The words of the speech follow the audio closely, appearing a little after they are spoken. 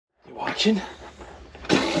watching.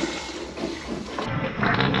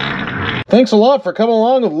 Thanks a lot for coming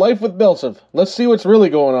along with Life with BillSiff. Let's see what's really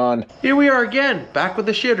going on. Here we are again, back with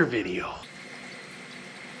the shitter video.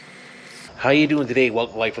 How you doing today?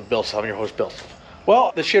 Welcome to Life with BillSiff. I'm your host, BillSiff.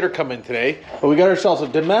 Well, the shitter come in today, but we got ourselves a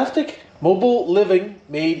domestic mobile living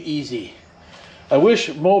made easy. I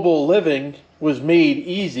wish mobile living was made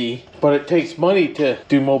easy, but it takes money to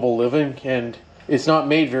do mobile living, and it's not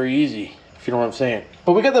made very easy, if you know what I'm saying.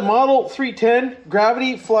 But we got the Model 310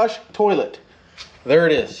 Gravity Flush Toilet. There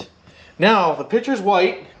it is. Now, the picture's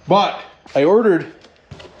white, but I ordered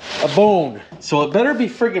a bone, so it better be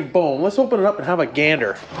friggin' bone. Let's open it up and have a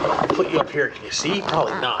gander. I'll put you up here. Can you see?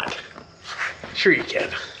 Probably not. Sure you can.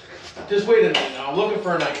 Just wait a minute now. I'm looking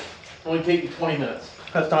for a knife. Only take you 20 minutes.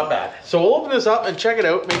 That's not bad. So we'll open this up and check it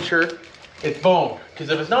out. Make sure it's bone. Because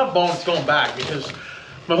if it's not bone, it's going back. Because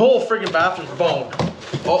my whole friggin' bathroom's bone.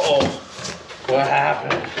 Uh-oh. What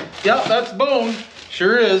happened? Yep, that's bone.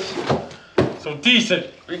 Sure is. So decent.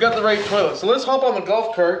 We got the right toilet. So let's hop on the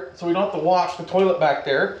golf cart so we don't have to wash the toilet back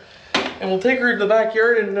there. And we'll take her into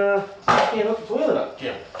the clean up the toilet up,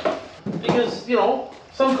 Jim. Because, you know,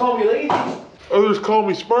 some call me lazy. Others call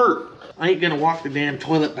me smart. I ain't gonna walk the damn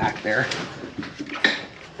toilet back there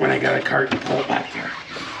when I got a cart to pull it back there.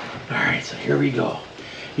 All right, so here we go.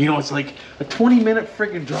 You know, it's like a 20-minute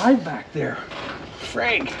freaking drive back there.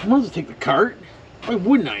 Frank, I might as well take the cart. Why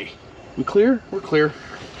wouldn't I? We clear? We're clear.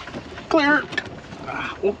 Clear.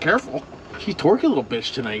 Oh, careful. She's torquey little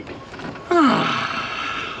bitch tonight.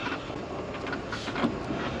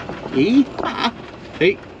 Hey,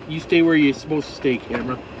 hey, you stay where you're supposed to stay,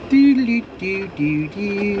 camera. I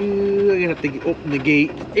gotta have to open the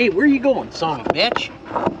gate. Hey, where are you going, son of a bitch?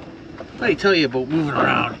 What did I tell you about moving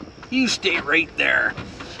around? You stay right there.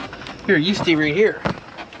 Here, you stay right here.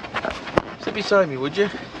 Sit beside me, would you?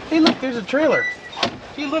 Hey, look, there's a trailer.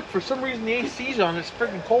 Gee, look, for some reason the AC's on. It's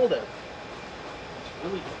freaking cold out.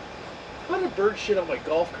 How did a bird shit on my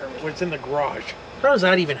golf cart when it's in the garage? How does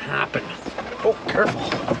that even happen? Oh, careful.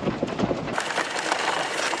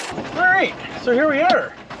 All right, so here we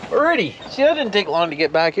are. Alrighty, see, that didn't take long to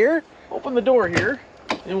get back here. Open the door here,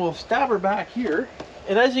 and we'll stab her back here.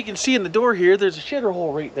 And as you can see in the door here, there's a shitter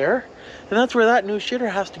hole right there. And that's where that new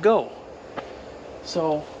shitter has to go.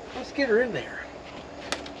 So, let's get her in there.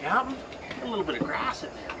 Captain, a little bit of grass in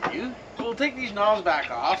there for you. So we'll take these knobs back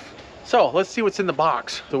off. So, let's see what's in the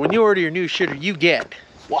box. So when you order your new shitter, you get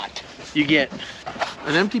what? You get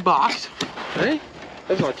an empty box, okay?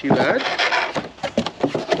 That's not too bad.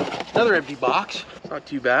 Another empty box. Not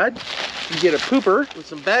too bad. You get a pooper with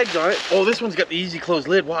some bags on it. Oh, this one's got the easy close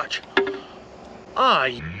lid. Watch. Ah,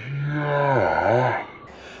 yeah.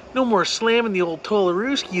 No more slamming the old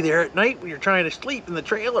Tolarooski there at night when you're trying to sleep in the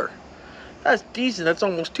trailer. That's decent. That's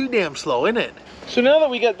almost too damn slow, isn't it? So now that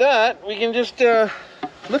we got that, we can just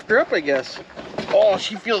lift her up, I guess. Oh,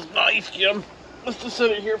 she feels nice, Jim. Let's just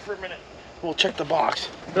set it here for a minute. We'll check the box.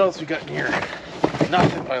 What else we got in here?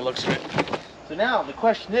 Nothing by the looks of it. So now the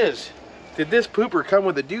question is, did this pooper come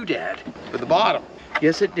with a doodad for the bottom?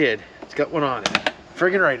 Yes, it did. It's got one on it.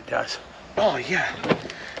 Friggin' right it does. Oh, yeah.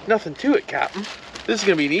 Nothing to it, Captain. This is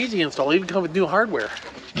going to be an easy install. Even come with new hardware.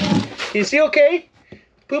 You see okay?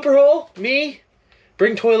 Pooper hole, me,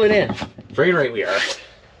 bring toilet in. Friggin' right we are.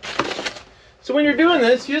 So when you're doing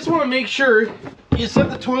this, you just want to make sure you set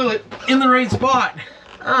the toilet in the right spot.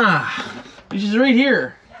 Which is right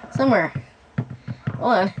here. Somewhere.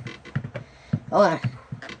 Hold on. Hold on.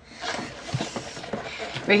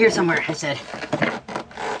 Right here somewhere, I said.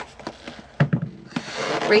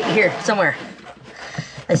 Right here, somewhere.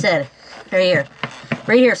 I said. Right here.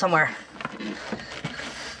 Right here somewhere.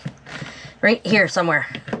 Right here somewhere.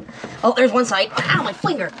 Oh, there's one side. Ow, my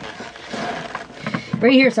finger.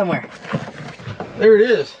 Right here somewhere. There it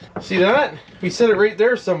is. See that? We set it right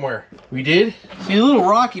there somewhere. We did. See, a little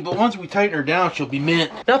rocky, but once we tighten her down, she'll be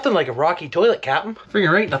mint. Nothing like a rocky toilet, Captain.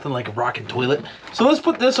 Friggin' right, nothing like a rocking toilet. So let's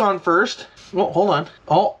put this on first. Oh, hold on.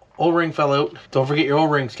 Oh, O-ring fell out. Don't forget your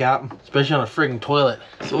O-rings, Captain. Especially on a friggin' toilet.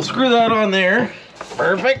 So we'll screw that on there.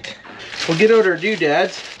 Perfect. We'll get out our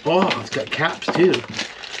doodads. Oh, it's got caps too.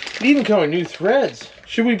 It even come with new threads.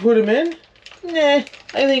 Should we put them in? Nah,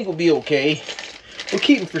 I think we'll be okay. We'll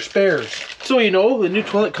keep them for spares. So you know, the new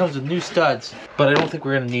toilet comes with new studs. But I don't think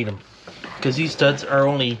we're gonna need them. Because these studs are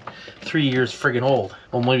only 3 years friggin' old.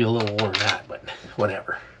 Well, maybe a little older than that, but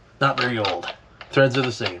whatever. Not very old. Threads are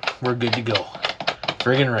the same. We're good to go.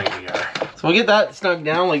 Friggin' right we are. So we'll get that snug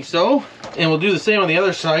down like so. And we'll do the same on the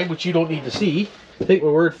other side, which you don't need to see. Take my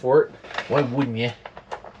word for it. Why wouldn't you?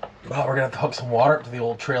 Well, we're gonna have to hook some water up to the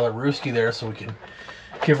old trailer rooski there so we can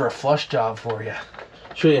give her a flush job for you.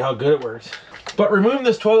 Show you how good it works. But removing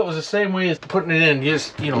this toilet was the same way as putting it in. You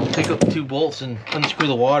just, you know, take out the 2 bolts and unscrew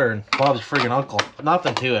the water and Bob's friggin' uncle.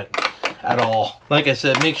 Nothing to it at all. Like I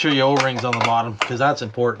said, make sure your O-ring's on the bottom because that's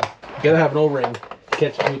important. You gotta have an O-ring to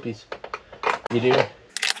catch poopies. You do?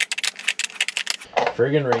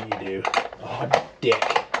 Friggin' right you do. Oh,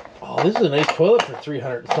 dick. Oh, this is a nice toilet for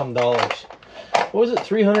 $300 and some. What was it?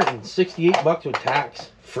 368 bucks with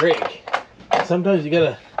tax. Frig. Sometimes you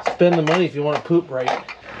gotta spend the money if you want to poop right.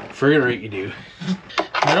 Friggin' right you do.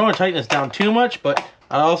 I don't want to tighten this down too much, but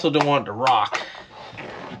I also don't want it to rock.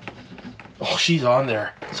 Oh, she's on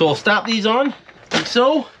there. So we'll stop these on, like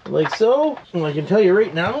so, like so. And I can tell you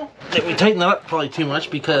right now that we tighten that up probably too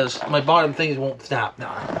much because my bottom things won't snap.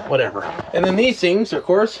 Nah, whatever. And then these things, of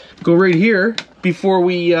course, go right here before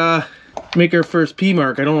we make our first P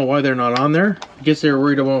mark. I don't know why they're not on there. I guess they were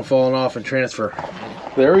worried about falling off and transfer.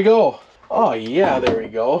 There we go. Oh yeah, there we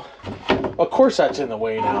go. Of course that's in the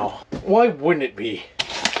way now. Why wouldn't it be?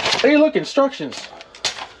 Hey, look, instructions.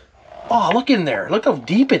 Oh, look in there. Look how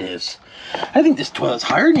deep it is. I think this toilet's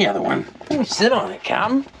higher than the other one. Let me sit on it,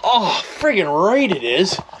 Captain. Oh, friggin' right it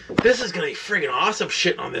is. This is gonna be friggin' awesome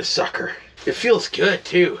shitting on this sucker. It feels good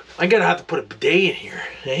too. I'm gonna have to put a bidet in here,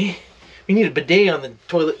 eh? We need a bidet on the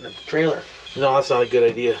toilet in the trailer. No, that's not a good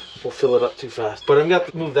idea. We'll fill it up too fast. But I'm gonna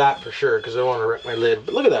have to move that for sure because I don't want to wreck my lid.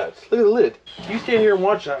 But look at that. Look at the lid. You stand here and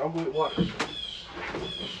watch that. I'll go get water.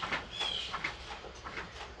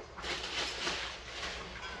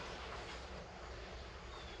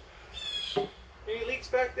 Any leaks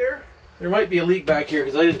back there? There might be a leak back here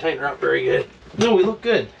because I didn't tighten her up very good. No, we look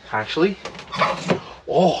good, actually.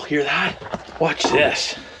 Oh, hear that? Watch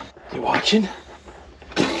this. You watching?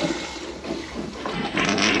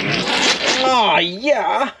 Oh,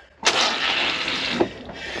 yeah.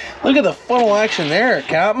 Look at the funnel action there,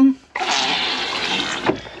 Captain.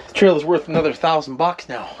 This trailer's worth another $1,000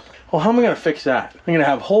 now. Well, how am I gonna fix that? I'm gonna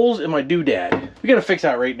have holes in my doodad. We gotta fix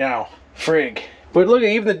that right now. Frig. But look,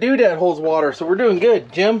 even the doodad holds water, so we're doing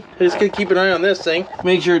good, Jim. I just gotta keep an eye on this thing.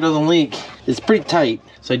 Make sure it doesn't leak. It's pretty tight,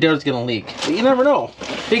 so I doubt it's gonna leak. But you never know.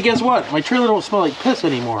 Hey, guess what? My trailer don't smell like piss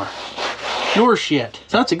anymore. Nor shit.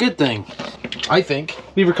 So that's a good thing, I think.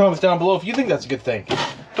 Leave your comments down below if you think that's a good thing.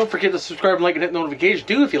 Don't forget to subscribe and like and hit notifications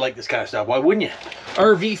too if you like this kind of stuff. Why wouldn't you?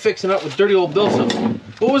 RV fixing up with dirty old BillSiff.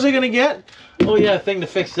 What was I gonna get? Oh yeah, a thing to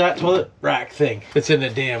fix that toilet rack thing. It's in the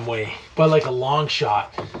damn way. But like a long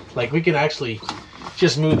shot. Like we can actually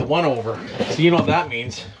just move the one over. So you know what that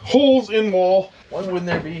means. Holes in wall. Why wouldn't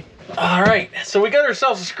there be? Alright, so we got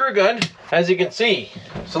ourselves a screw gun, as you can see.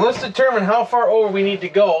 So let's determine how far over we need to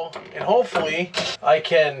go, and hopefully I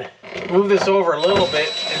can move this over a little bit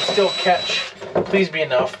and still catch. Please be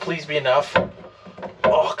enough, please be enough.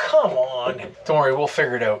 Oh, come on. Don't worry, we'll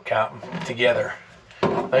figure it out, Captain, together.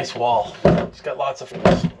 Nice wall. It's got lots of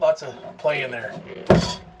play in there.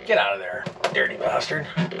 Get out of there, dirty bastard.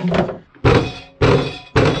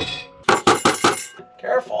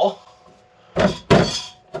 Careful.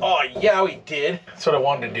 Oh, yeah, we did. That's what I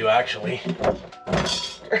wanted to do, actually.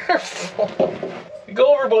 We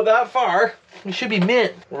go over about that far, we should be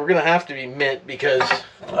mint. We're gonna have to be mint because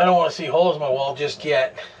I don't want to see holes in my wall just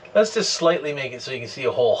yet. Let's just slightly make it so you can see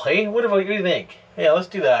a hole. Hey, what do you think? Yeah, let's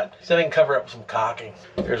do that. So I can cover up some caulking.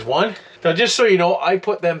 There's one. Now, just so you know, I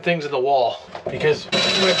put them things in the wall because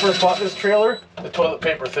when I first bought this trailer, the toilet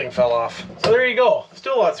paper thing fell off. So there you go.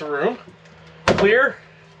 Still lots of room. Clear.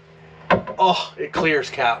 Oh, it clears,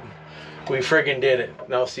 Captain. We friggin' did it.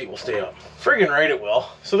 Now the seat will stay up. Friggin' right it will.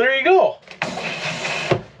 So there you go.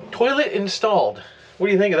 Toilet installed. What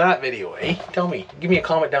do you think of that video, eh? Tell me. Give me a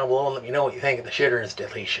comment down below and let me know what you think of the shitter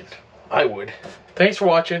installation. I would. Thanks for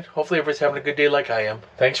watching. Hopefully everybody's having a good day like I am.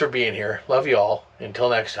 Thanks for being here. Love you all. Until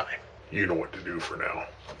next time. You know what to do for now.